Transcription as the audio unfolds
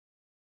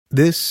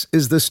This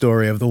is the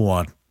story of the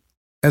one.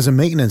 As a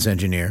maintenance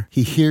engineer,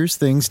 he hears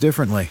things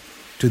differently.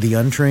 To the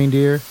untrained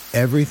ear,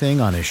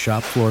 everything on his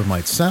shop floor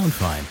might sound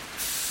fine,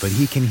 but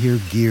he can hear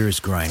gears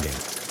grinding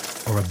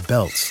or a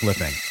belt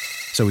slipping.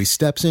 So he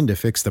steps in to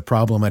fix the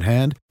problem at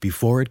hand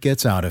before it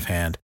gets out of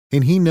hand.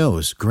 And he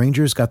knows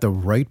Grainger's got the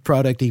right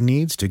product he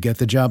needs to get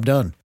the job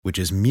done, which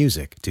is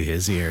music to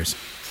his ears.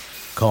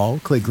 Call,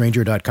 click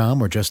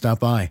Grainger.com, or just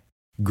stop by.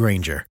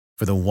 Grainger,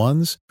 for the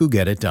ones who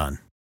get it done.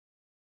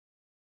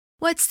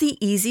 What's the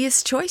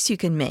easiest choice you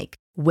can make?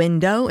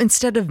 Window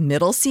instead of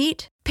middle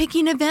seat?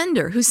 Picking a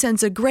vendor who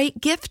sends a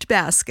great gift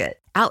basket?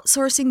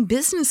 Outsourcing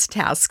business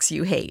tasks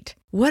you hate?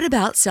 What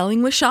about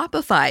selling with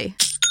Shopify?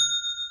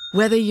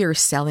 Whether you're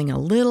selling a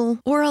little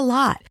or a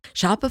lot,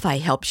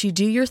 Shopify helps you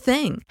do your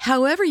thing,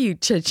 however you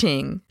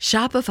cha-ching.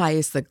 Shopify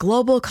is the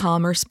global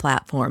commerce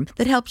platform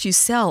that helps you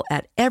sell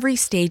at every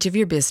stage of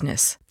your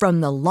business.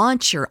 From the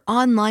launch your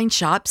online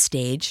shop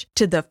stage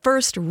to the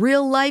first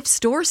real-life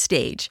store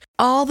stage,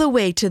 all the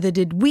way to the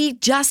did we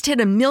just hit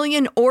a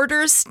million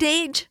orders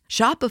stage.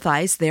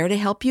 Shopify's there to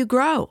help you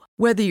grow.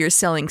 Whether you're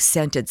selling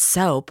scented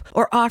soap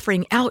or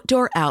offering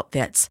outdoor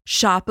outfits,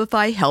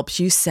 Shopify helps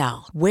you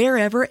sell.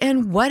 Wherever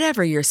and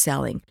whatever you're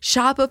selling,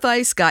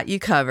 Shopify's got you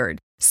covered.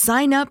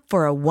 Sign up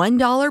for a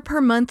 $1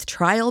 per month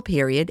trial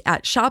period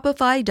at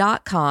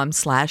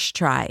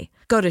shopify.com/try.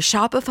 Go to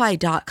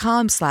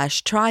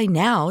shopify.com/try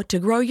now to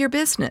grow your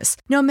business,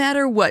 no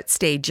matter what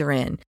stage you're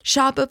in.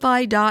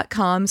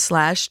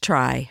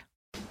 Shopify.com/try.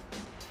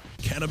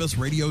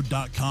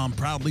 CannabisRadio.com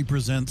proudly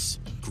presents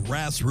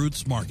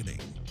Grassroots Marketing.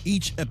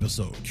 Each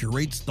episode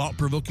curates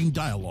thought-provoking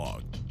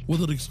dialogue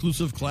with an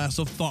exclusive class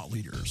of thought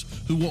leaders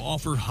who will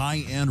offer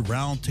high-end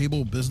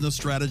roundtable business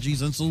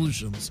strategies and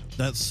solutions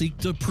that seek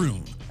to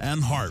prune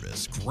and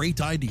harvest great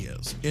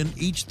ideas in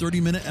each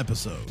 30-minute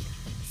episode.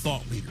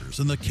 Thought leaders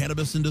in the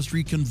cannabis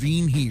industry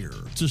convene here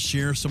to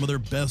share some of their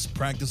best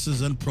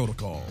practices and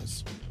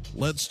protocols.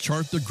 Let's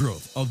chart the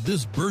growth of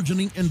this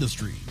burgeoning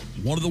industry,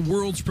 one of the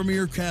world's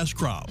premier cash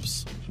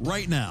crops,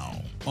 right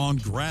now on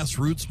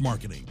Grassroots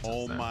Marketing.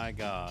 Oh my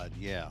God,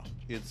 yeah.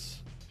 It's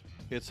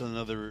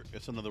another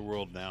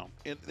world now.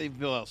 They've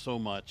built out so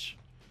much.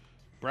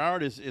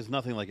 Broward is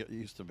nothing like it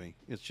used to be.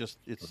 It's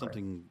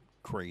something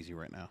crazy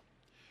right now.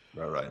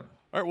 Right.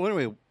 All right, well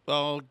anyway,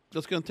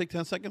 that's going to take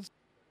 10 seconds.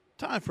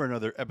 Time for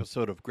another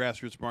episode of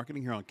Grassroots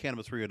Marketing here on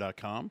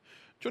CannabisRadio.com.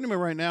 Joining me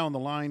right now on the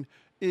line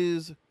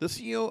is the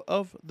CEO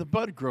of The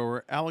Bud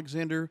Grower,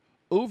 Alexander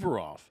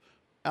Overoff.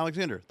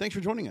 Alexander, thanks for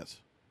joining us.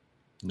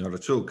 Not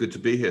at all. Good to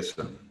be here,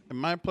 sir. And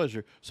my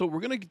pleasure. So we're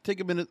going to take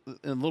a minute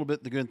in a little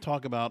bit. They're going to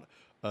talk about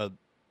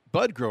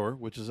Bud Grower,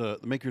 which is the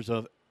makers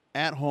of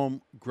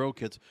at-home grow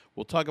kits.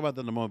 We'll talk about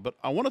that in a moment. But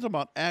I want to talk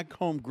about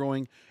at-home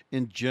growing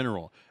in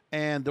general.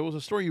 And there was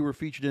a story you were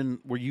featured in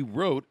where you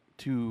wrote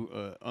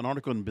to an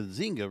article in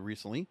Benzinga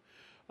recently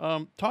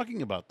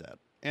talking about that.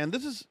 And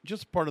this is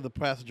just part of the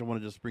passage I want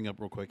to just bring up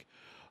real quick.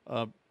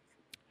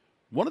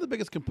 One of the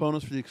biggest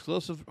components for the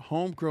exclusive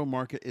home grow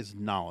market is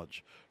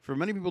knowledge. For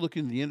many people looking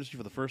into the industry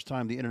for the first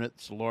time, the internet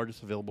is the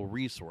largest available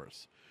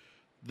resource.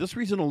 This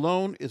reason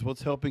alone is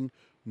what's helping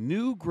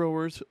new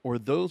growers or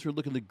those who are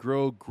looking to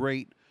grow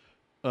get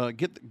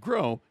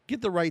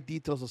the right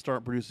details to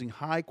start producing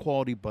high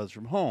quality buds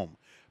from home.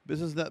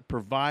 Businesses that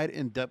provide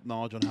in-depth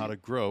knowledge on how to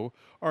grow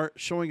are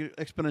showing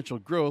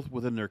exponential growth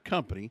within their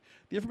company.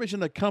 The information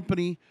that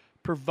company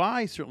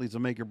provides certainly is a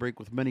make or break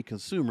with many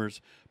consumers.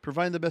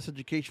 Providing the best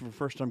education for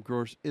first-time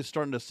growers is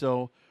starting to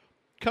sell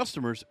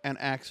customers and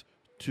acts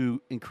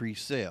to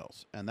increase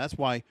sales. And that's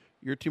why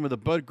your team of the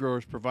Bud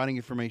Growers providing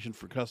information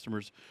for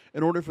customers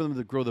in order for them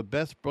to grow the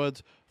best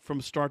buds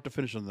from start to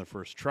finish on their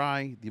first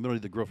try. The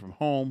ability to grow from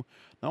home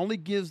not only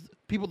gives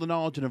people the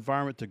knowledge and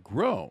environment to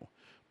grow,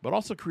 but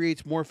also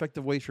creates more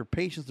effective ways for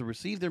patients to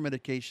receive their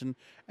medication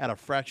at a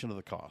fraction of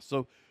the cost.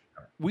 So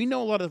we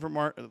know a lot of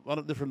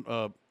different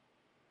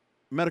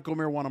medical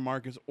marijuana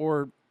markets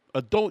or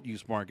adult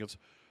use markets.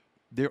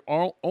 There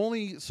are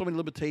only so many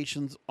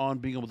limitations on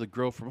being able to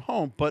grow from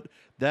home, but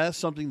that's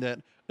something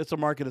that it's a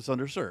market that's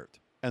underserved,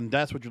 and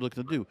that's what you're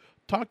looking to do.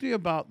 Talk to me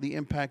about the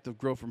impact of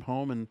grow from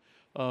home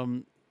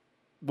and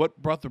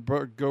what brought the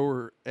Bud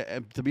Grower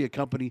to be a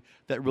company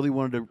that really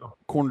wanted to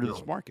corner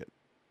this market.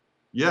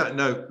 Yeah,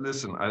 no,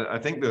 listen, I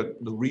think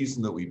that the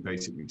reason that we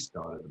basically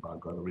started the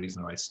Bud Grower, the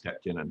reason I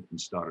stepped in and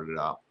started it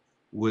up,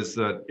 was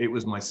that it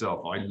was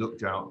myself. I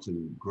looked out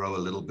to grow a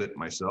little bit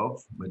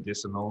myself,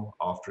 medicinal,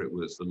 after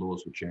the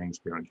laws were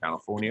changed here in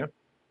California.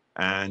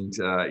 And,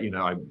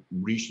 I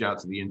reached out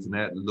to the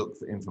internet, looked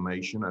for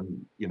information,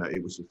 and,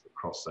 it was just a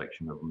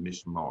cross-section of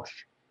mishmash,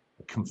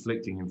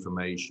 conflicting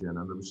information, and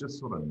there was just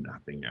sort of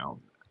nothing out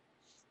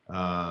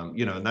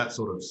there. And that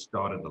sort of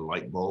started the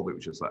light bulb. It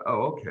was just like,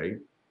 oh, okay,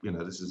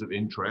 this is of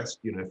interest.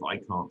 If I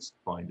can't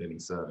find any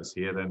service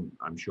here, then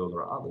I'm sure there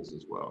are others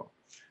as well.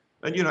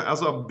 And,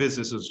 as our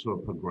business has sort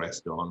of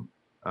progressed on,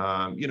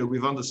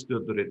 we've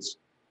understood that it's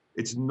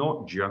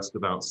not just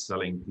about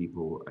selling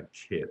people a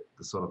kit,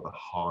 the sort of the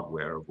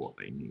hardware of what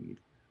they need,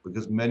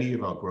 because many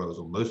of our growers,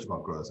 or most of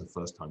our growers, are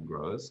first-time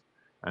growers.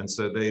 And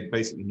so they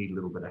basically need a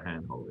little bit of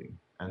hand holding.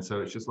 And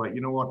so it's just like,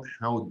 you know what,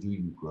 how do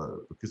you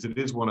grow? Because it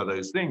is one of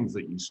those things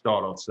that you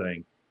start off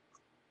saying,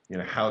 you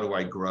know, how do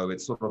I grow?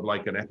 It's sort of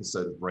like an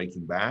episode of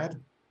Breaking Bad,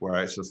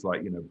 where it's just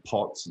like, you know,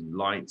 pots and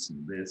lights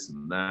and this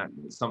and that.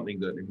 And it's something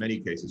that in many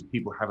cases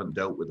people haven't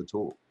dealt with at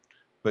all.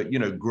 But, you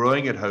know,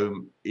 growing at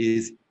home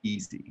is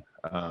easy.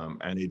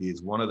 And it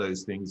is one of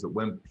those things that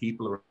when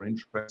people are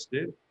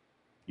interested,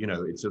 you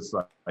know, it's just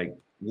like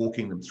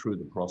walking them through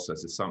the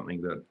process is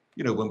something that,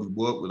 you know, when we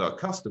work with our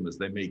customers,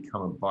 they may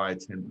come and buy a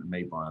tent and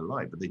may buy a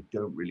light, but they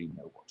don't really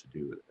know what to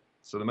do with it.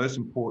 So the most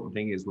important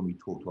thing is when we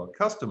talk to our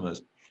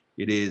customers,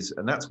 it is,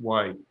 and that's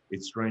why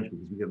it's strange,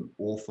 because we get an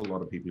awful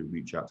lot of people who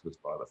reach out to us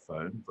via the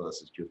phone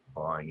versus just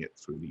buying it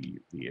through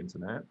the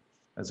internet.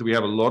 And so we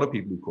have a lot of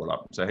people who call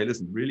up and say, hey,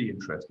 listen, really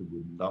interested,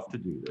 would love to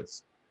do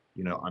this.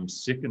 You know, I'm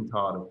sick and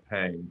tired of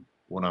paying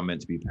what I'm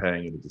meant to be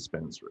paying at a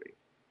dispensary.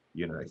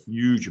 You know, a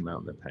huge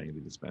amount they're paying at a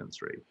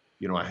dispensary.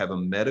 You know, I have a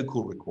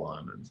medical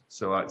requirement.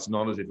 So it's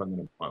not as if I'm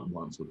going to buy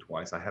once or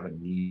twice. I have a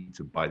need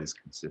to buy this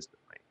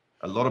consistently.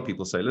 A lot of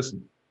people say,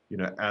 listen, you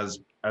know, as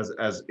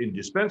in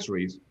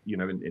dispensaries, you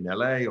know, in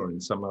LA or in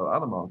some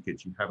other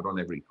markets, you have it on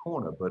every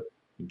corner. But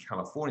in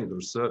California, there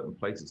are certain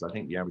places, I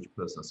think the average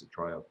person has to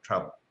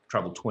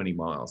travel 20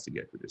 miles to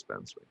get to a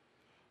dispensary.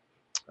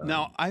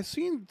 Now, I've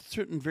seen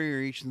certain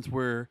variations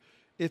where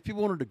if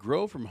people wanted to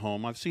grow from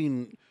home, I've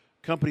seen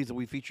companies that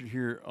we featured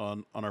here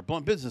on our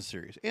Blunt Business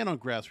series and on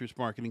Grassroots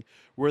Marketing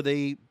where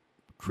they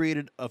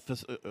created a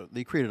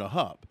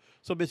hub.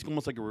 So basically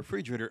almost like a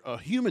refrigerator, a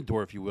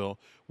humidor, if you will,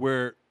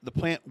 where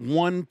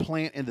one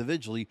plant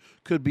individually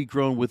could be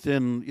grown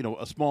within, you know,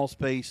 a small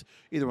space,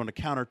 either on a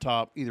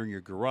countertop, either in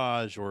your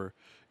garage or,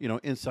 you know,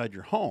 inside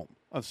your home.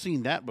 I've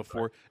seen that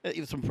before.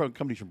 Even some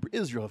companies from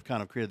Israel have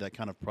kind of created that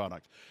kind of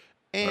product.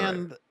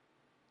 And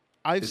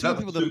I've seen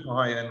people that super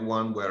high-end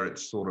one where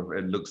it's sort of,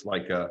 it looks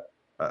like a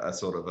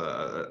sort of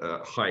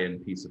a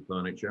high-end piece of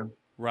furniture.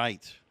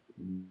 Right.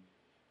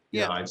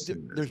 Yeah,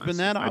 there's been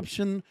that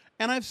option,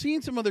 and I've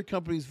seen some other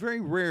companies,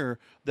 very rare,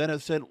 that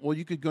have said, well,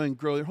 you could go and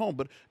grow your home,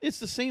 but it's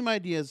the same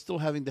idea as still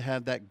having to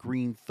have that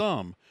green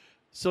thumb.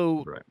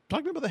 So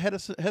talking about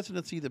the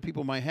hesitancy that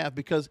people might have,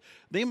 because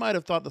they might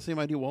have thought the same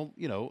idea, well,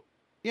 you know,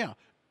 yeah,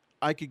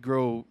 I could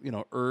grow, you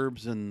know,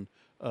 herbs and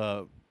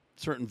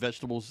certain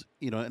vegetables,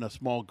 you know, in a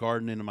small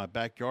garden in my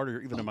backyard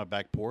or even in my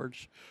back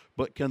porch,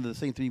 but kind of the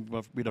same thing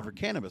be done for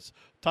cannabis.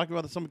 Talk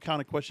about some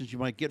kind of questions you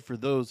might get for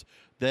those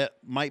that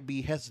might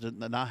be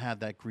hesitant and not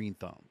have that green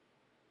thumb.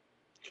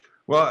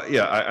 Well,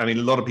 yeah, I mean,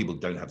 a lot of people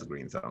don't have the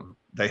green thumb.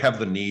 They have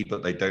the need,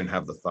 but they don't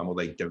have the thumb, or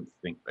they don't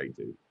think they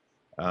do.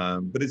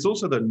 But it's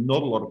also that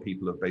not a lot of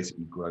people have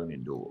basically grown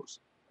indoors.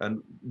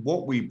 And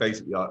what we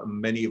basically are,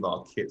 many of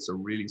our kits are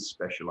really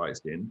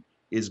specialized in,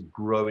 is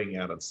growing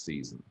out of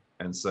season.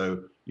 And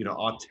so, you know,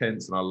 our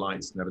tents and our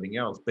lights and everything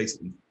else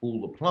basically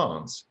pull the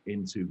plants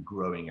into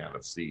growing out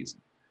of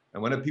season.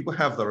 And when people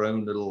have their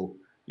own little,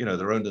 you know,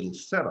 their own little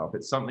setup,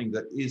 it's something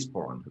that is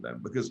foreign to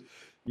them because,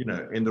 you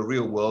know, in the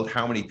real world,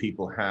 how many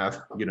people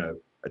have, you know,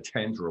 a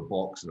tent or a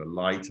box and a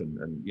light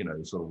and you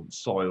know, sort of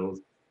soils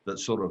that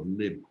sort of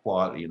live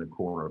quietly in a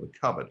corner of a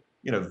cupboard?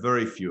 You know,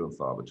 very few and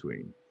far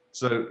between.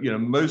 So, you know,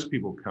 most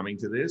people coming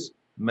to this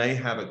may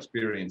have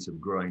experience of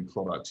growing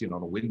products, you know,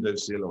 on a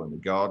windowsill or in the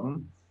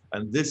garden.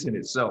 And this in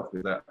itself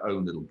is their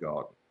own little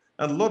garden.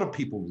 And a lot of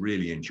people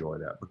really enjoy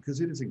that because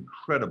it is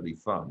incredibly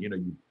fun. You know,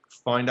 you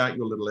find out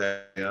your little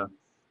area,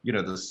 you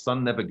know, the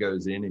sun never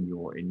goes in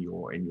your you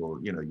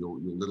know, your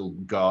little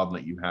garden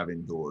that you have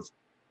indoors.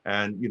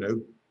 And, you know,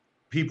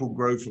 people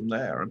grow from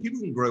there and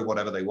people can grow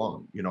whatever they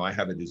want. You know, I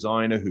have a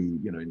designer who,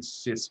 you know,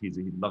 insists he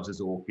loves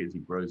his orchids,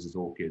 he grows his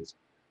orchids.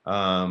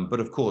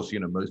 But of course, you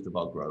know, most of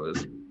our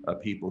growers are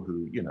people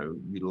who, you know,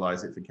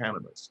 utilize it for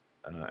cannabis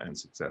and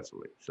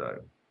successfully. So.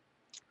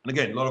 And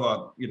again, a lot of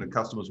our, you know,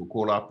 customers will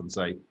call up and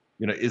say,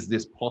 you know, is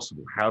this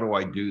possible? How do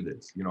I do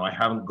this? You know, I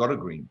haven't got a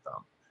green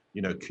thumb.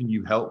 You know, can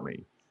you help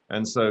me?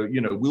 And so,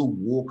 you know, we'll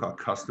walk our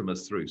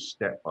customers through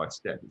step by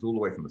step. It's all the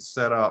way from the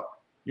setup,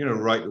 you know,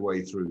 right the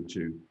way through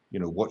to, you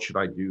know, what should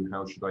I do?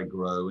 How should I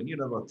grow? And, you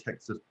know, they'll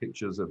text us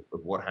pictures of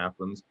what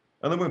happens.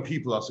 And then when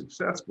people are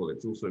successful,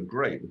 it's also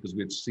great because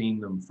we've seen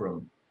them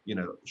from, you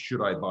know,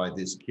 should I buy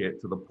this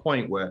kit to the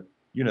point where,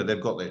 you know,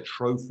 they've got their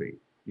trophy.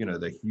 You know,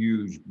 the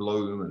huge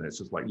bloom, and it's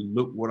just like,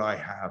 look what I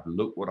have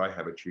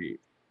achieved.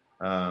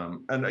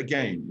 And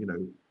again, you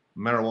know,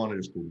 marijuana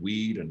is called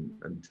weed, and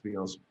to be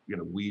honest, you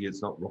know, weed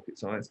is not rocket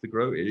science to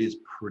grow. It is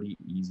pretty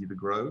easy to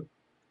grow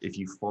if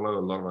you follow a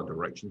lot of our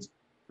directions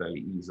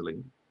fairly easily.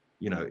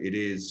 You know, it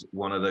is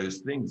one of those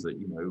things that,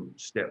 you know,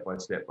 step by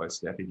step by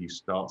step, if you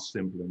start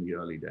simple in the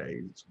early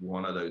days, it's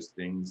one of those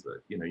things that,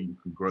 you know, you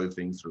can grow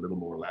things that are a little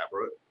more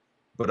elaborate,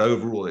 but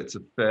overall, it's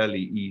a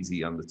fairly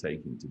easy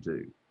undertaking to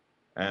do.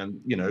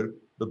 And, you know,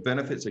 the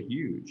benefits are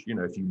huge. You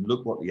know, if you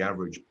look what the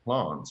average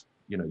plant,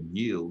 you know,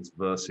 yields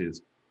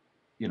versus,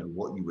 you know,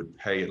 what you would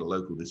pay at a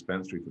local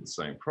dispensary for the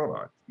same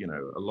product, you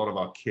know, a lot of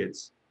our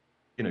kits,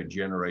 you know,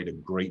 generate a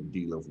great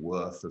deal of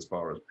worth as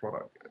far as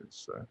product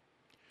goes. So.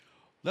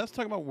 Let's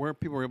talk about where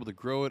people are able to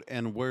grow it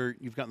and where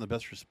you've gotten the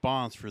best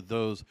response for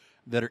those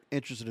that are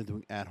interested in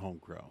doing at-home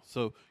grow.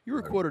 So you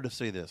were quoted to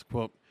say this,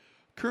 quote,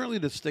 currently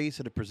the states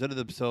that have presented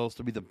themselves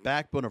to be the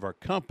backbone of our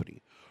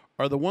company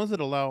are the ones that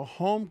allow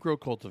home grow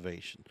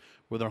cultivation,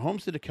 with our home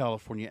state of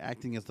California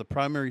acting as the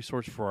primary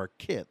source for our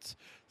kits.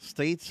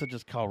 States such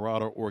as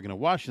Colorado, Oregon, and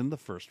Washington, the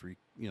first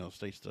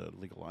states to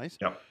legalize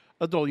Yep.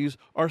 adult use,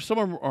 are some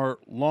of our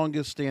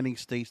longest standing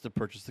states to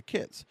purchase the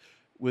kits.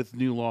 With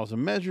new laws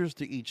and measures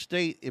to each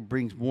state, it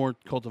brings more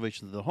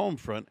cultivation to the home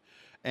front.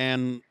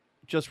 And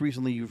just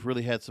recently, you've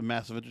really had some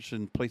massive interest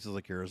in places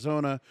like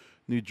Arizona,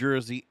 New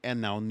Jersey, and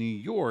now New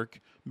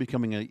York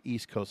becoming an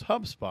East Coast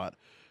hub spot.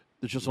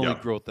 There's just only Yeah.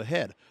 growth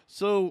ahead.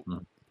 So,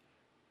 Mm.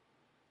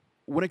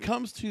 when it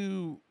comes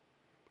to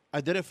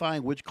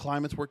identifying which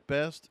climates work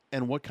best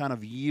and what kind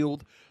of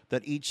yield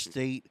that each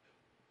state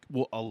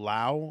will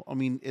allow, I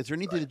mean, is there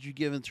anything that you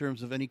give in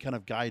terms of any kind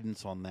of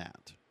guidance on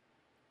that?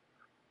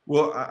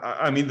 Well,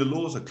 I mean, the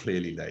laws are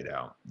clearly laid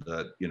out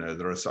that,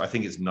 there are, I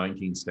think it's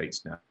 19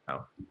 states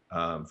now.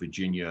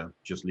 Virginia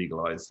just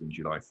legalized in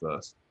July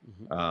 1st.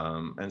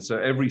 And so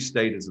every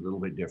state is a little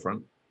bit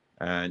different.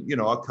 And,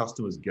 our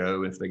customers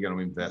go, if they're going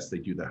to invest, they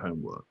do their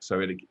homework.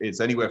 So it's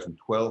anywhere from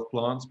 12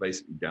 plants,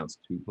 basically down to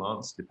 2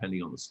 plants,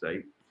 depending on the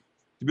state.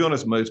 To be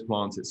honest, most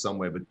plants, it's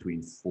somewhere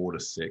between 4 to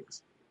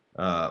 6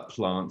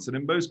 plants. And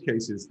in most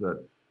cases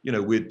that,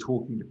 we're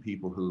talking to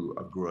people who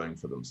are growing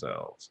for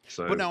themselves.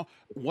 So, But now,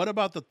 what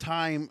about the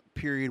time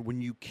period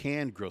when you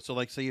can grow? So,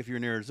 like, say if you're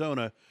in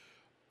Arizona,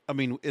 I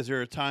mean, is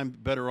there a time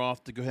better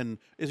off to go ahead and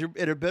is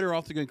it better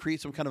off to go and create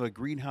some kind of a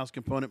greenhouse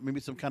component, maybe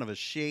some kind of a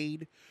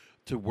shade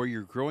to where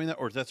you're growing that,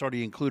 or is that's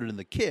already included in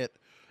the kit?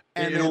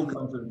 And it all then,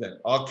 comes with that.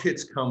 Our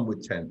kits come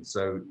with tents.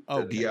 So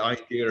Okay. the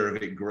idea of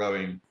it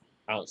growing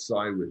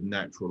outside with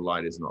natural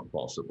light is not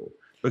possible.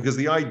 Because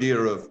the idea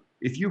of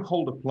if you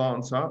hold a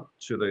plant up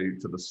to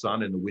the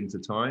sun in the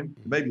wintertime,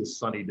 maybe a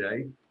sunny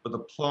day, but the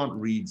plant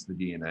reads the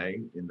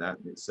DNA in that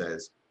and it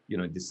says,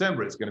 in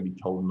December it's going to be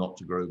told not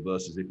to grow,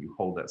 versus if you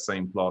hold that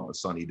same plant on a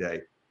sunny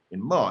day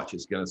in March,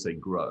 it's going to say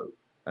grow.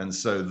 And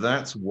so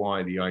that's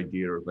why the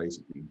idea of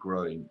basically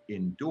growing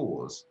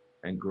indoors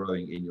and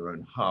growing in your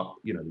own hub,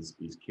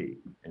 is key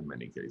in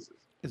many cases.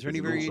 is there any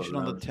Because it also variation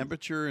on the allows you.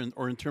 temperature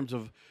or in terms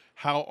of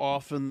how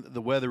often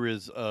the weather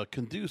is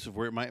conducive,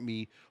 where it might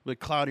be like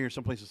cloudy or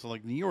some places, so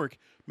like New York,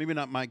 maybe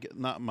might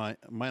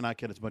not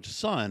get as much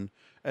sun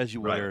as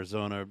you would Right.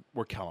 Arizona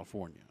or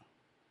California.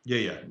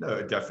 Yeah,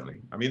 no,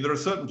 definitely. I mean, there are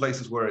certain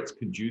places where it's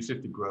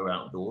conducive to grow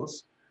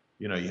outdoors.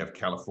 You have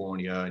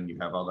California and you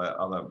have other,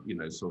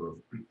 sort of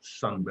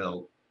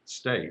Sunbelt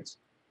states.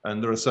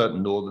 And there are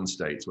certain northern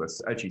states where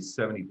actually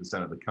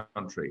 70% of the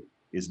country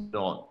is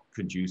not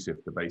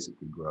conducive to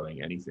basically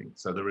growing anything.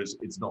 So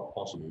it's not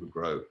possible to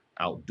grow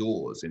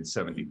outdoors in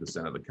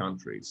 70% of the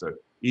country. So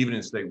even in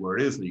a state where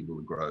it is legal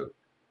to grow,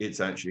 it's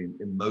actually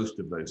in most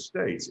of those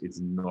states, it's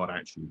not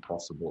actually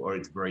possible, or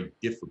it's very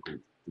difficult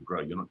to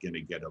grow. You're not going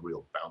to get a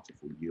real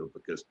bountiful yield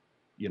because,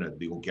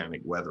 the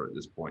organic weather at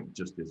this point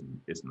just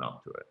isn't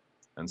up to it.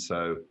 And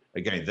so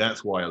again,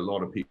 that's why a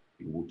lot of people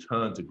will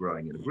turn to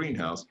growing in a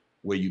greenhouse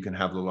where you can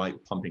have the light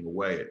pumping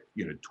away at,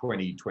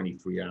 20,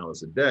 23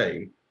 hours a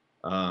day,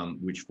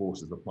 which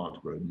forces the plant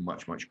to grow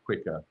much, much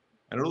quicker.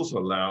 And it also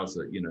allows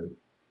that,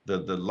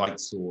 the light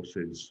source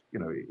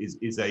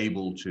is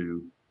able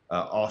to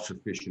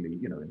artificially,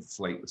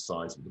 inflate the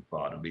size of the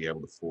plant and be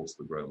able to force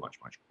the grow much,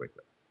 much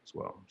quicker as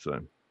well. So,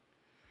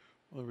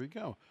 Well, there we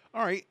go.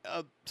 All right,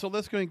 so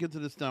let's go and get to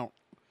this now.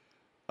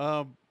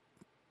 Uh,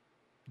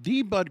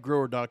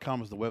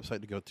 TheBudGrower.com is the website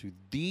to go to.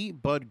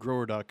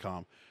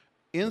 TheBudGrower.com.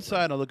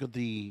 Inside, I look at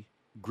the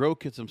grow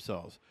kits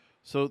themselves.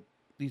 So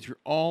these are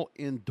all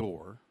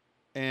indoor,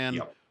 and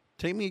Yep.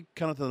 take me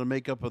kind of to the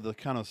makeup of the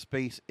kind of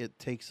space it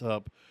takes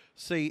up.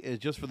 Say,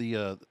 just for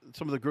the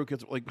some of the grow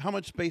kits, like how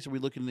much space are we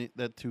looking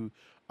at to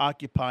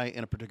occupy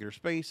in a particular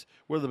space?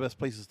 What are the best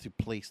places to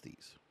place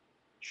these?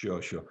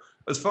 Sure.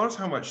 As far as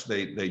how much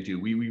they do,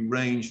 we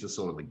range the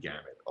sort of the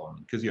gamut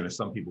on, because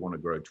some people want to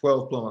grow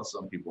 12 plants,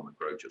 some people want to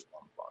grow just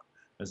 1 plant.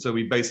 And so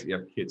we basically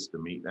have kits to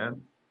meet that.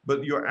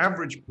 But your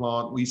average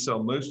plant, we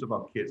sell most of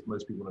our kits,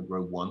 most people want to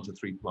grow 1 to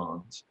 3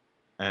 plants.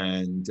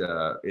 And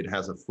it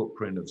has a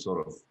footprint of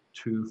sort of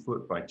 2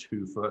 foot by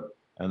 2 foot,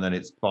 and then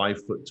it's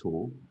 5 foot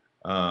tall.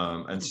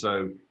 And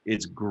so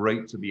it's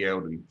great to be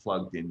able to be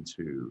plugged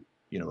into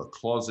a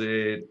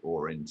closet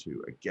or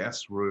into a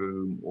guest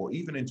room or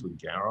even into a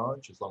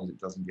garage, as long as it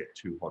doesn't get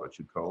too hot or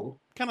too cold.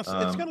 It's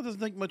kind of doesn't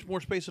take much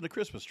more space than a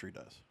Christmas tree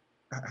does.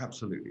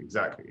 Absolutely,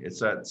 exactly. It's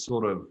that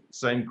sort of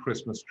same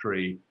Christmas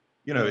tree.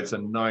 It's a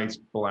nice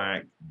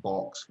black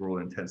box for all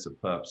intents and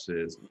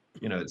purposes.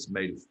 It's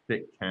made of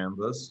thick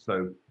canvas,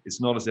 so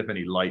it's not as if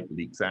any light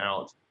leaks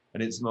out,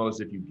 and it's not as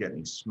if you get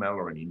any smell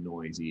or any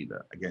noise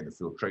either. Again, the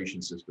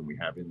filtration system we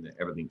have in there,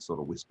 everything's sort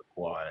of whisper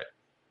quiet.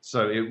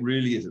 So it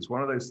really is. It's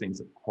one of those things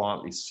that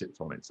quietly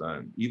sits on its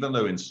own. Even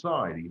though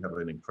inside you have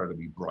an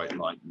incredibly bright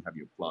light, you have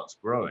your plants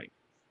growing.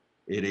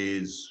 It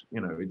is,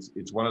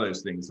 it's one of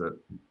those things that,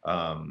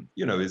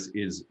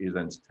 is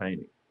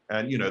entertaining.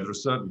 And, there are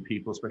certain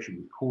people, especially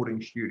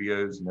recording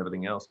studios and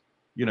everything else,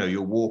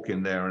 you'll walk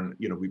in there and,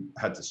 we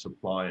had to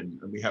supply and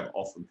we have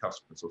often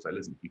customers will say,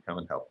 listen, can you come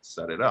and help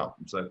set it up?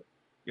 And so,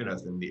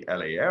 if in the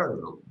LA area,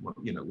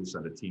 we'll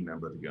send a team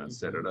member to go and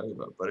set it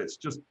over. But it's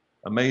just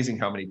amazing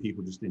how many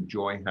people just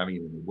enjoy having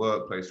it in the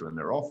workplace or in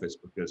their office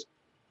because,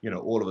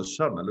 all of a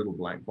sudden a little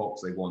black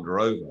box they wander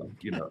over,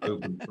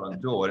 open the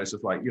front door. And it's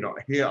just like,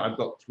 here I've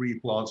got 3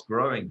 plants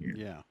growing here.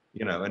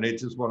 Yeah. And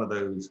it's just one of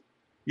those,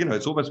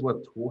 it's almost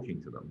worth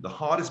talking to them. The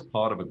hardest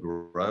part of a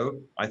grow,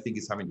 I think,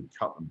 is having to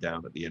cut them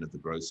down at the end of the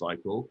grow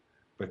cycle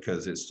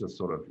because it's just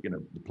sort of,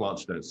 the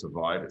plants don't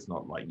survive. It's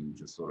not like you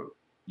just sort of,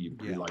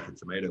 like a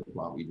tomato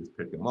plant, you just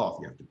pick them off.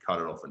 You have to cut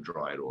it off and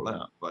dry it all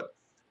out. But,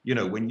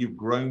 when you've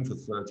grown for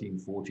 13,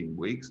 14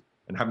 weeks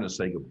and having to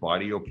say goodbye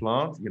to your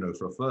plant,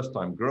 for a first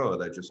time grower,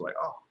 they're just like,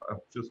 oh, I'm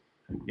just,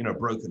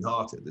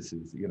 brokenhearted. This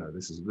is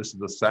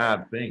a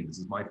sad thing. This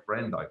is my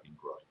friend I've been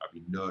growing. I've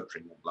been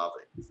nurturing and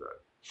loving.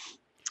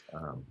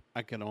 So,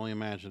 I can only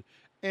imagine.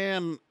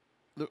 And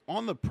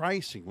on the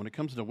pricing, when it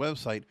comes to the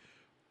website,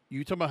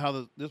 you talk about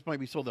how this might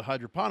be sold at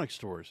hydroponic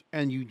stores,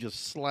 and you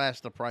just slash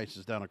the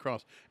prices down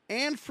across,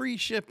 and free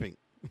shipping.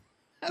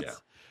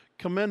 That's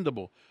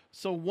commendable.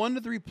 So 1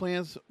 to 3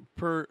 plants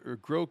per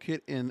grow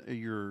kit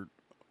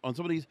on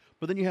some of these,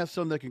 but then you have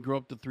some that can grow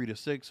up to 3 to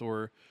 6,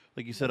 or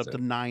like you said, up to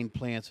 9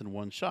 plants in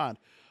one shot.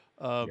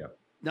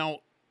 Now,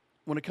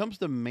 when it comes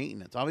to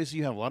maintenance, obviously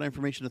you have a lot of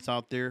information that's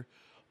out there.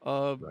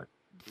 Right.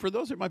 For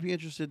those that might be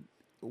interested,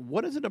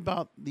 what is it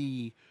about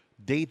the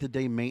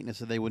day-to-day maintenance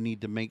that they would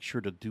need to make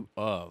sure to do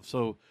of?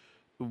 So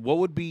what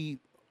would be,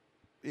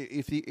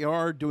 if they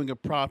are doing a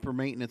proper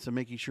maintenance and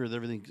making sure that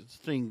everything's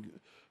staying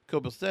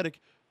copacetic,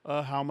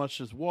 how much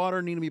does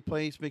water need to be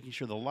placed, making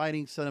sure the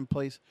lighting's set in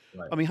place?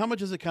 Right. I mean, how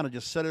much is it kind of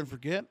just set and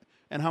forget?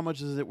 And how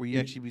much is it where you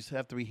actually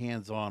have to be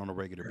hands-on on a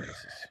regular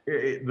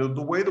basis?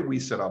 The way that we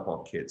set up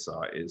our kits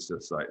is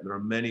just like, there are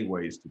many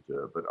ways to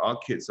do it, but our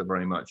kits are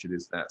very much, it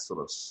is that sort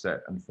of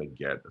set and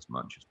forget as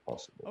much as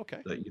possible. Okay.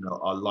 That,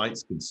 our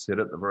lights can sit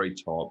at the very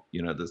top,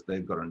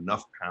 they've got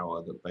enough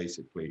power that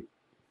basically,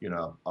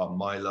 our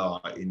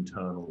Mylar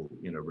internal,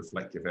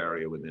 reflective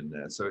area within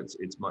there. So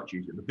it's much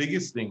easier. The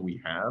biggest thing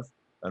we have,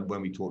 and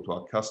when we talk to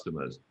our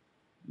customers,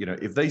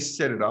 if they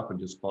set it up and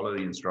just follow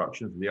the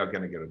instructions, they are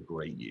going to get a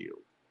great yield.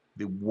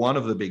 One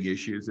of the big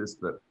issues is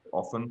that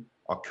often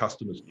our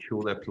customers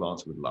kill their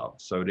plants with love.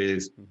 So it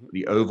is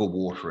the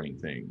overwatering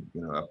thing.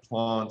 A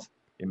plant,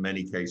 in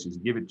many cases,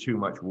 you give it too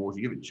much water,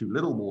 you give it too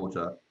little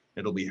water,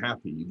 it'll be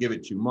happy. You give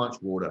it too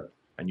much water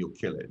and you'll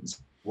kill it.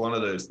 It's one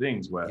of those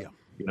things where,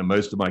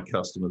 most of my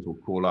customers will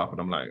call up and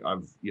I'm like,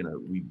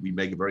 we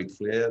make it very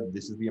clear,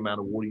 this is the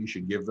amount of water you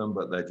should give them,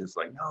 but they're just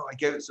like, no, I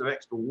gave it some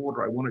extra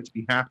water. I want it to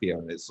be happier.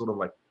 And it's sort of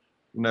like,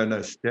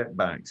 no, step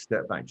back,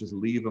 just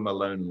leave them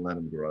alone and let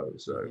them grow.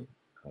 So,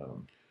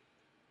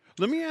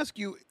 let me ask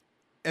you,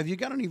 have you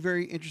got any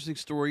very interesting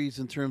stories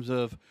in terms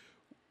of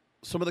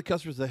some of the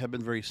customers that have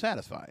been very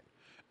satisfied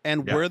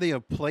and where they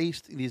have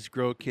placed these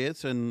grow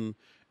kits, and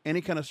any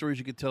kind of stories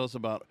you could tell us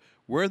about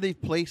where they've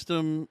placed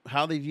them,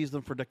 how they've used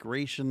them for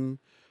decoration,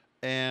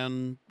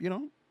 and,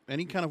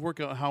 any kind of work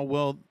on how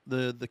well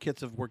the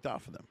kits have worked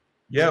out for them?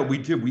 Yeah, we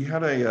did. We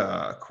had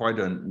a quite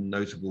a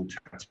notable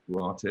tattoo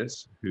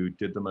artist who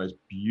did the most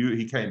beautiful.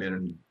 He came in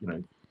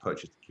and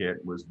purchased the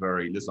kit. Was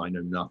very, listen, I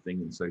know nothing,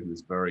 and so he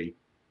was very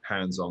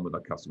hands-on with our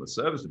customer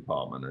service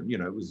department. And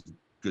it was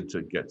good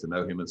to get to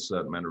know him. A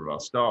certain member of our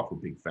staff were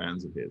big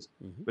fans of his.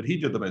 But he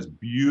did the most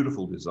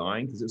beautiful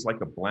design because it's like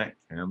a black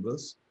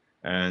canvas,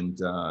 and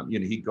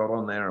he got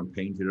on there and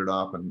painted it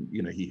up, and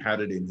he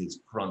had it in his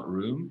front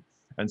room.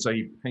 And so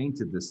he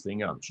painted this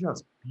thing up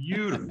just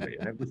beautifully.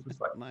 And it was just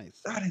like,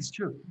 nice. That is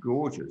just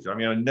gorgeous. I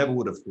mean, I never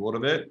would have thought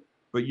of it,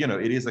 but,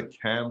 it is a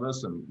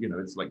canvas and,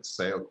 it's like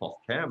sailcloth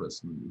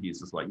canvas. And he's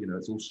just like,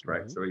 it's all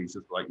stretched. So he's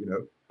just like,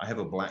 I have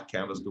a black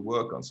canvas to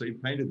work on. So he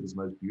painted this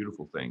most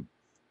beautiful thing.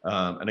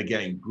 And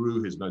again,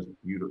 grew his most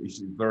beautiful,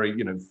 he's very,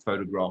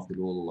 photographed it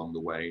all along the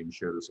way and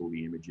showed us all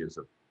the images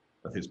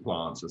of his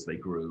plants as they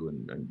grew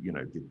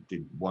and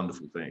did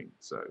wonderful things.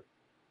 So,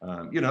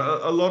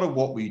 a lot of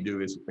what we do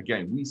is,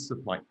 again, we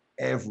supply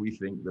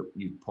everything that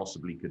you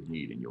possibly could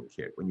need in your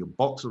kit. When your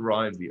box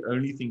arrives, the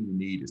only thing you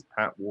need is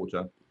tap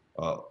water,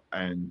 or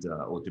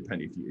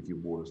depending if your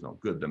water's not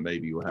good, then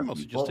maybe you'll have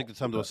to just take the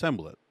time to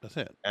assemble it. That's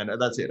it. And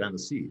that's it, and the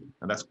seed,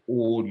 and that's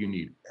all you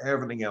need.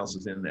 Everything else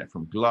is in there,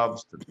 from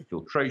gloves to the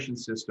filtration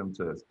system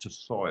to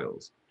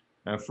soils.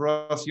 And for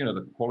us,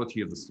 the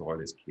quality of the soil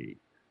is key.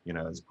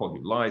 There's quality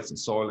of lights and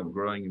soil and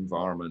growing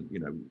environment.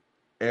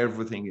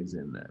 Everything is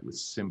in there with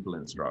simple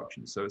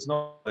instructions. So it's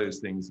not those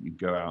things that you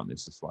go out and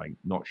it's just like,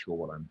 not sure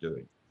what I'm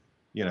doing.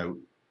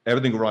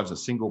 Everything arrives in a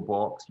single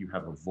box. You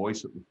have a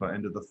voice at the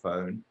end of the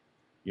phone,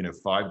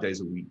 5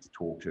 days a week to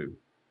talk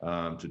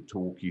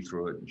you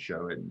through it and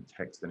show it and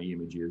text any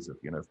images of,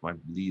 if my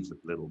leaves are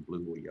little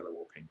blue or yellow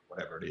or pink,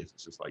 whatever it is.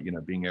 It's just like,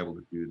 being able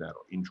to do that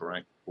or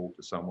interact, talk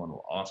to someone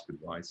or ask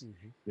advice.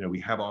 We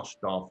have our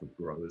staff of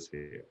growers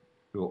here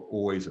who are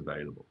always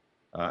available.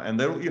 And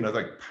they're,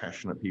 like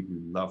passionate people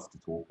who love to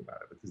talk about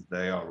it because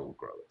they are all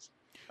growers.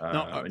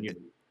 Now, And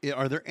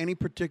are there any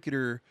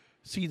particular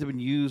seeds that have been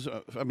used?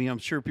 I mean, I'm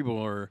sure people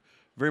are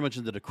very much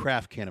into the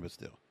craft cannabis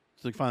still,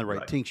 so they find the right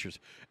Right. tinctures.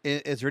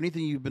 Is there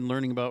anything you've been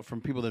learning about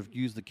from people that have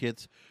used the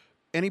kits?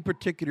 Any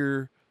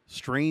particular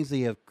strains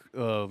they have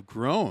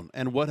grown,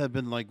 and what have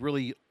been like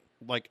really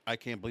like? I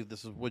can't believe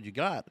this is what you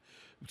got.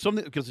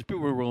 Something because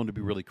people were willing to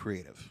be really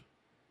creative.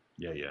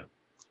 Yeah.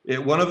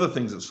 One of the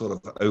things that sort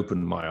of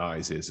opened my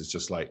eyes is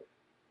just like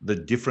the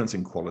difference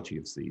in quality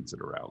of seeds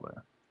that are out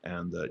there.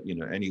 And that,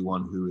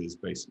 anyone who is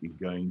basically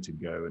going to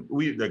go, and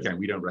we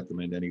don't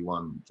recommend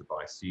anyone to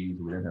buy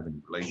seeds. We don't have any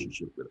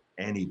relationship with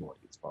anybody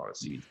as far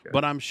as seeds go.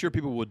 But I'm sure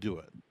people would do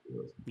it.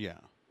 Yeah.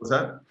 What's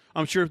that?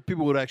 I'm sure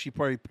people would actually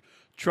probably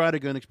try to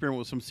go and experiment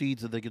with some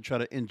seeds that they could try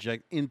to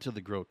inject into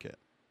the grow kit.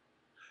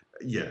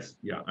 Yes,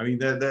 yeah. I mean,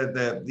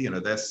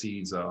 their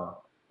seeds are,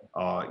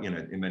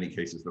 in many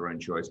cases their own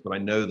choice. But I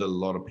know that a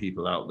lot of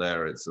people out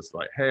there, it's just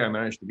like, hey, I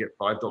managed to get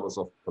 $5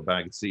 off a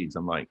bag of seeds.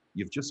 I'm like,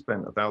 you've just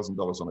spent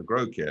 $1,000 on a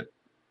grow kit,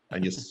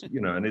 and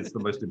and it's the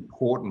most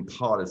important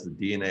part is the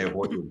DNA of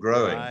what you're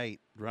growing.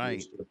 Right.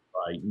 It's just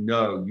like,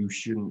 no, you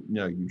shouldn't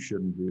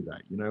do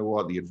that. You know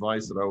what? The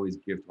advice that I always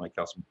give to my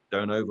customers: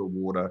 don't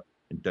overwater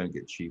and don't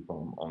get cheap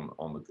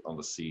on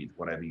the seed,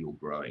 whatever you're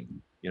growing.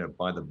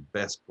 Buy the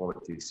best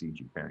quality seed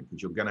you can,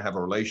 because you're going to have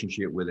a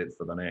relationship with it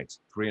for the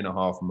next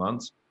 3.5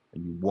 months,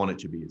 and you want it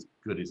to be as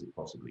good as it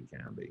possibly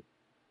can be.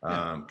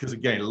 Because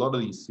again, a lot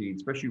of these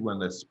seeds, especially when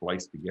they're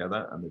spliced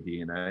together and the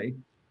DNA,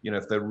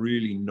 if they're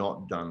really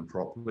not done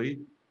properly,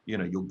 you're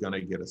going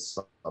to get a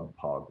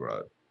subpar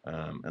grow.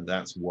 And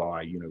that's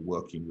why,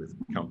 working with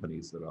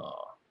companies that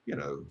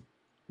are,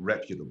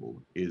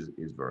 reputable is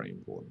very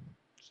important.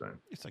 So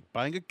It's like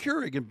buying a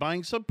Keurig and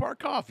buying subpar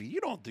coffee.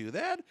 You don't do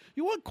that.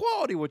 You want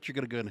quality what you're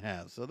going to go and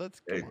have. So that's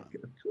come on.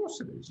 of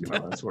course it is.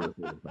 That's what it's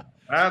all about.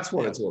 That's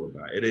what it's all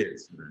about. It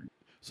is.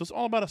 So it's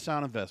all about a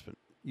sound investment.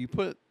 You're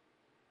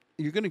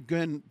going to go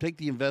ahead and take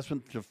the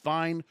investment to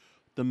find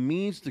the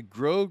means to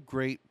grow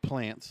great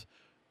plants,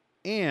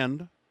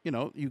 and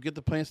you get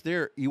the plants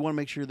there. You want to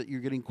make sure that you're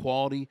getting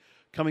quality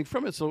coming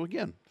from it. So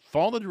again,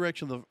 follow the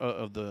direction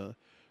of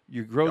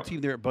your grow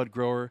team there at Bud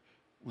Grower.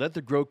 Let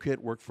the grow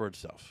kit work for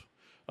itself.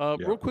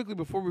 Real quickly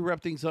before we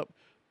wrap things up,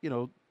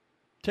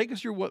 take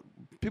us through what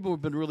people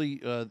have been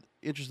really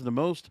interested in the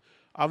most.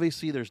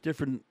 Obviously, there's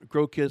different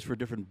grow kits for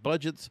different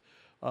budgets.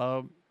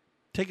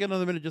 Take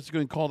another minute just to go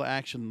and call to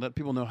action. Let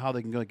people know how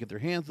they can go and get their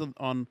hands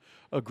on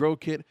a grow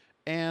kit,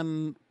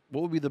 and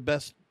what would be the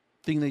best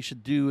thing they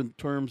should do in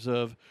terms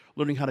of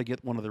learning how to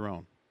get one of their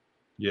own.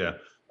 Yeah.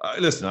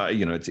 Listen,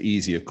 it's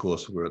easy, of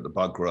course. We're at the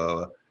Bud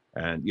Grower,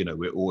 and,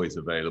 we're always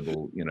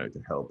available,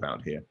 to help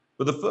out here.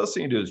 But the first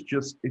thing to do is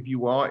just, if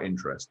you are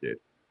interested,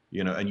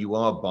 and you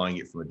are buying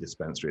it from a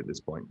dispensary at this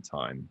point in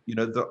time,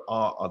 there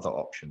are other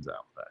options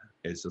out there.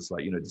 It's just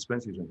like,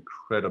 dispensaries are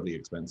incredibly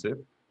expensive.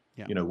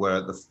 Yeah.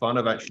 Where the fun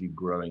of actually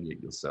growing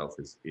it yourself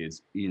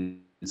is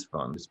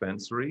fun.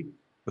 Dispensary,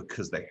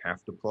 because they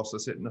have to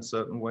process it in a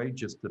certain way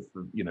just to,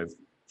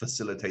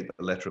 facilitate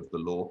the letter of the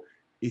law.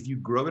 If you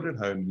grow it at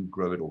home, you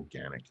grow it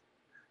organic.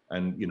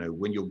 And,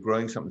 when you're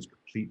growing something that's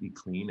completely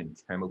clean and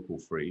chemical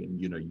free,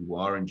 and, you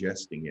are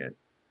ingesting it,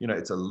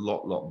 it's a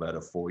lot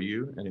better for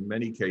you. And in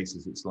many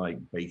cases, it's like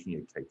baking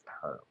a cake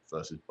at home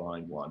versus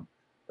buying one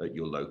at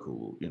your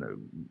local,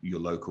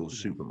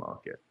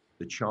 supermarket.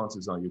 The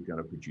chances are you're going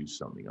to produce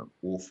something an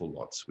awful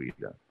lot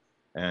sweeter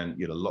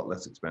and a lot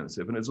less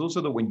expensive. And it's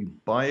also that when you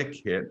buy a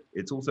kit,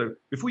 it's also,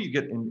 before you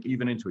get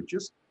even into it,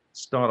 just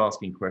start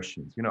asking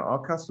questions.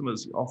 Our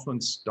customers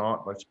often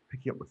start by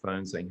picking up the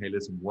phone saying, hey,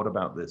 listen, what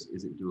about this?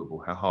 Is it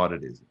doable? How hard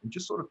it is? And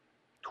just sort of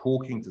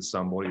talking to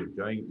somebody,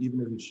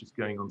 even if it's just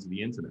going onto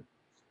the internet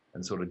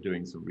and sort of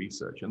doing some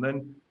research. And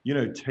then,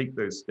 take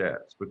those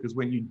steps, because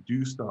when you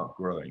do start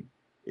growing,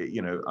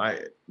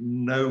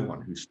 no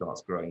one who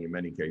starts growing in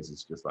many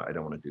cases just like, I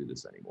don't want to do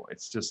this anymore.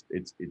 It's just,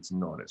 it's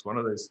not. It's one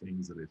of those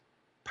things that is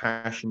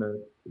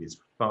passionate, it is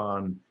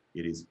fun,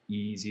 it is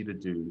easy to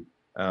do.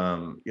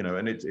 And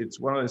it's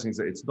one of those things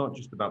that it's not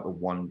just about the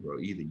one grow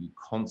either. You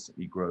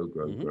constantly grow,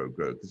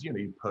 because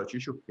you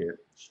purchase your kit,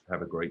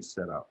 have a great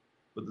setup,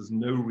 but there's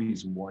no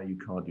reason why you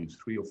can't do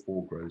 3 or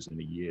 4 grows in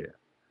a year,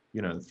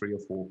 3 or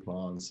 4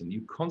 plants, and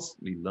you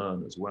constantly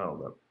learn as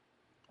well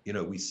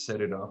that, we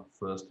set it up,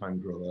 first time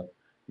grower,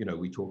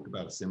 we talked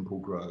about a simple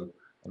grow,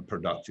 a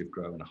productive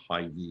grow, and a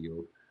high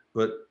yield.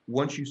 But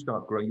once you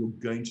start growing, you're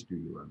going to do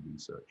your own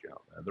research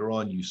out there. There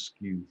are new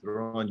SKUs,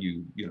 there are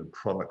new,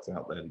 products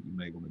out there that you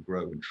may want to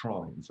grow and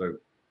try. And so,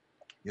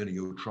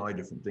 you'll try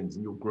different things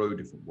and you'll grow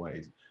different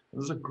ways.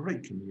 And there's a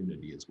great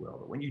community as well.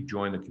 But when you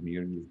join the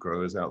community of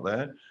growers out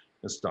there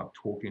and start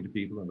talking to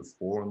people in the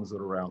forums that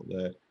are out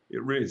there,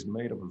 it really is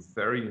made up of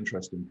very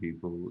interesting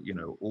people,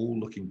 all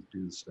looking to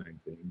do the same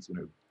things.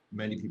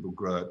 Many people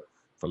grow it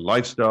for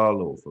lifestyle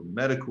or for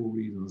medical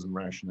reasons and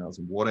rationales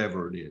and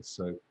whatever it is.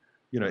 So,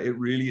 it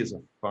really is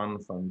a fun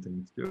thing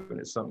to do. And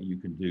it's something you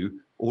can do.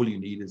 All you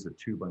need is a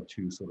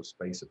 2x2 sort of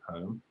space at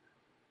home.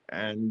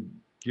 And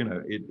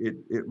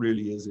it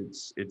really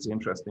is. It's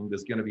interesting.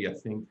 There's going to be, I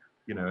think,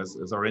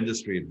 as our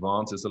industry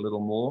advances a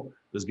little more,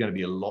 there's going to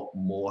be a lot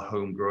more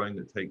home growing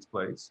that takes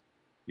place.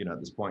 At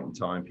this point in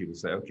time, people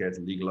say, okay, it's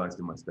legalized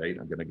in my state,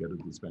 I'm going to go to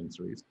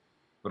dispensaries.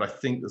 But I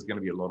think there's going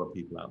to be a lot of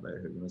people out there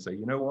who are going to say,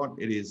 you know what,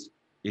 it is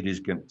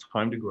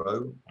time to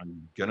grow.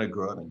 I'm going to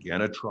grow it. I'm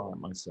going to try it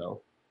myself.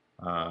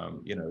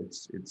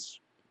 It's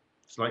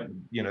like,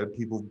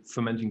 people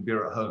fermenting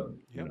beer at home.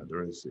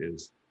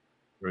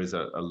 There is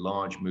a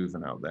large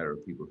movement out there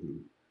of people who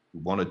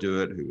want to do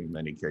it, who in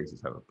many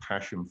cases have a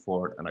passion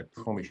for it. And I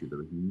promise you,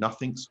 there is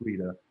nothing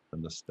sweeter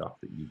than the stuff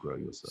that you grow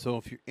yourself. So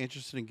if you're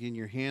interested in getting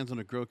your hands on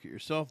a grow kit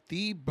yourself,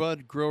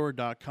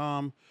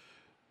 thebudgrower.com.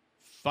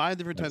 5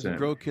 different types of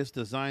grow kits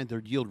designed to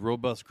yield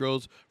robust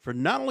grows for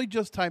not only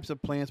just types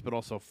of plants, but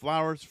also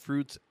flowers,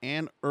 fruits,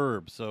 and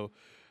herbs. So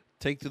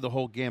take through the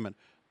whole gamut.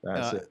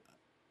 That's it.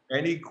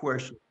 Any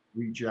questions,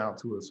 reach out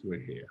to us. We're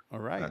here. All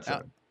right. That's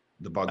it.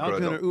 The Bud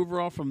Alexander Grower.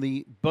 Uverall from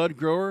the Bud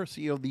Grower,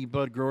 CEO of the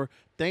Bud Grower.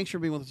 Thanks for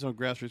being with us on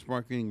Grassroots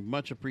Marketing.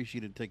 Much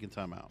appreciated taking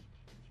time out.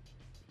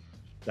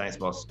 Thanks,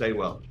 boss. Stay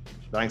well.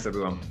 Thanks,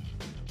 everyone.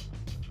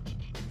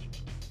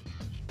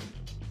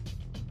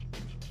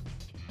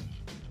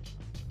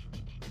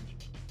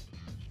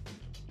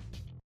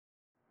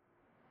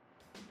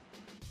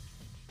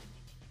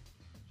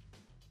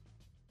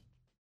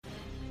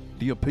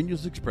 The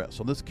opinions expressed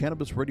on this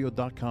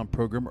CannabisRadio.com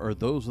program are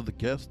those of the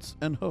guests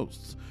and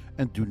hosts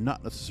and do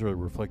not necessarily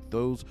reflect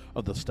those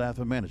of the staff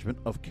and management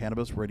of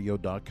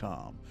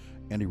CannabisRadio.com.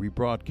 Any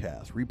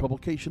rebroadcast,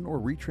 republication, or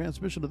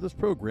retransmission of this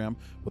program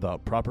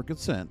without proper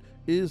consent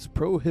is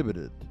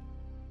prohibited.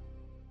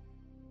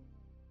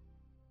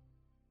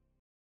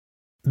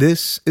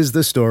 This is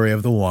the story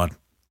of the one.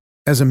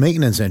 As a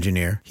maintenance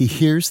engineer, he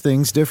hears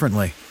things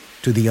differently.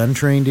 To the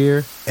untrained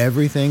ear,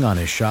 everything on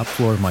his shop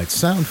floor might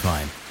sound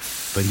fine,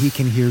 but he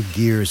can hear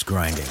gears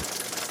grinding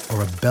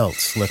or a belt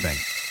slipping.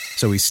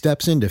 So he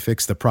steps in to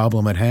fix the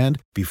problem at hand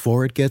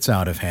before it gets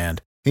out of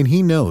hand. And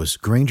he knows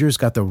Grainger's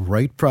got the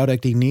right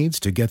product he needs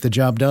to get the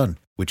job done,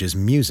 which is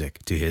music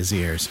to his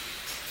ears.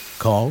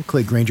 Call,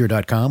 click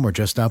Grainger.com, or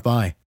just stop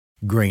by.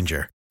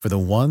 Grainger, for the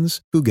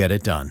ones who get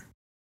it done.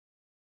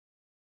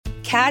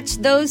 Catch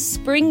those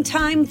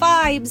springtime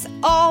vibes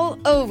all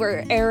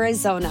over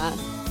Arizona.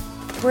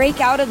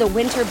 Break out of the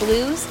winter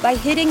blues by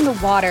hitting the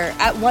water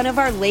at one of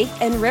our lake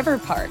and river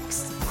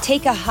parks.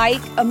 Take a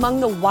hike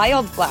among the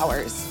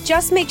wildflowers.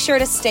 Just make sure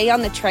to stay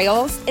on the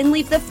trails and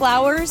leave the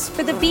flowers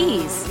for the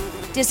bees.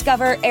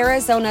 Discover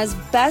Arizona's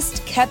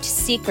best kept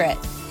secret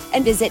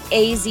and visit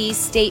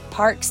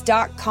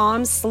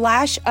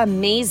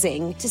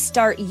azstateparks.com/amazing to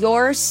start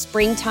your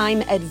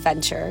springtime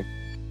adventure.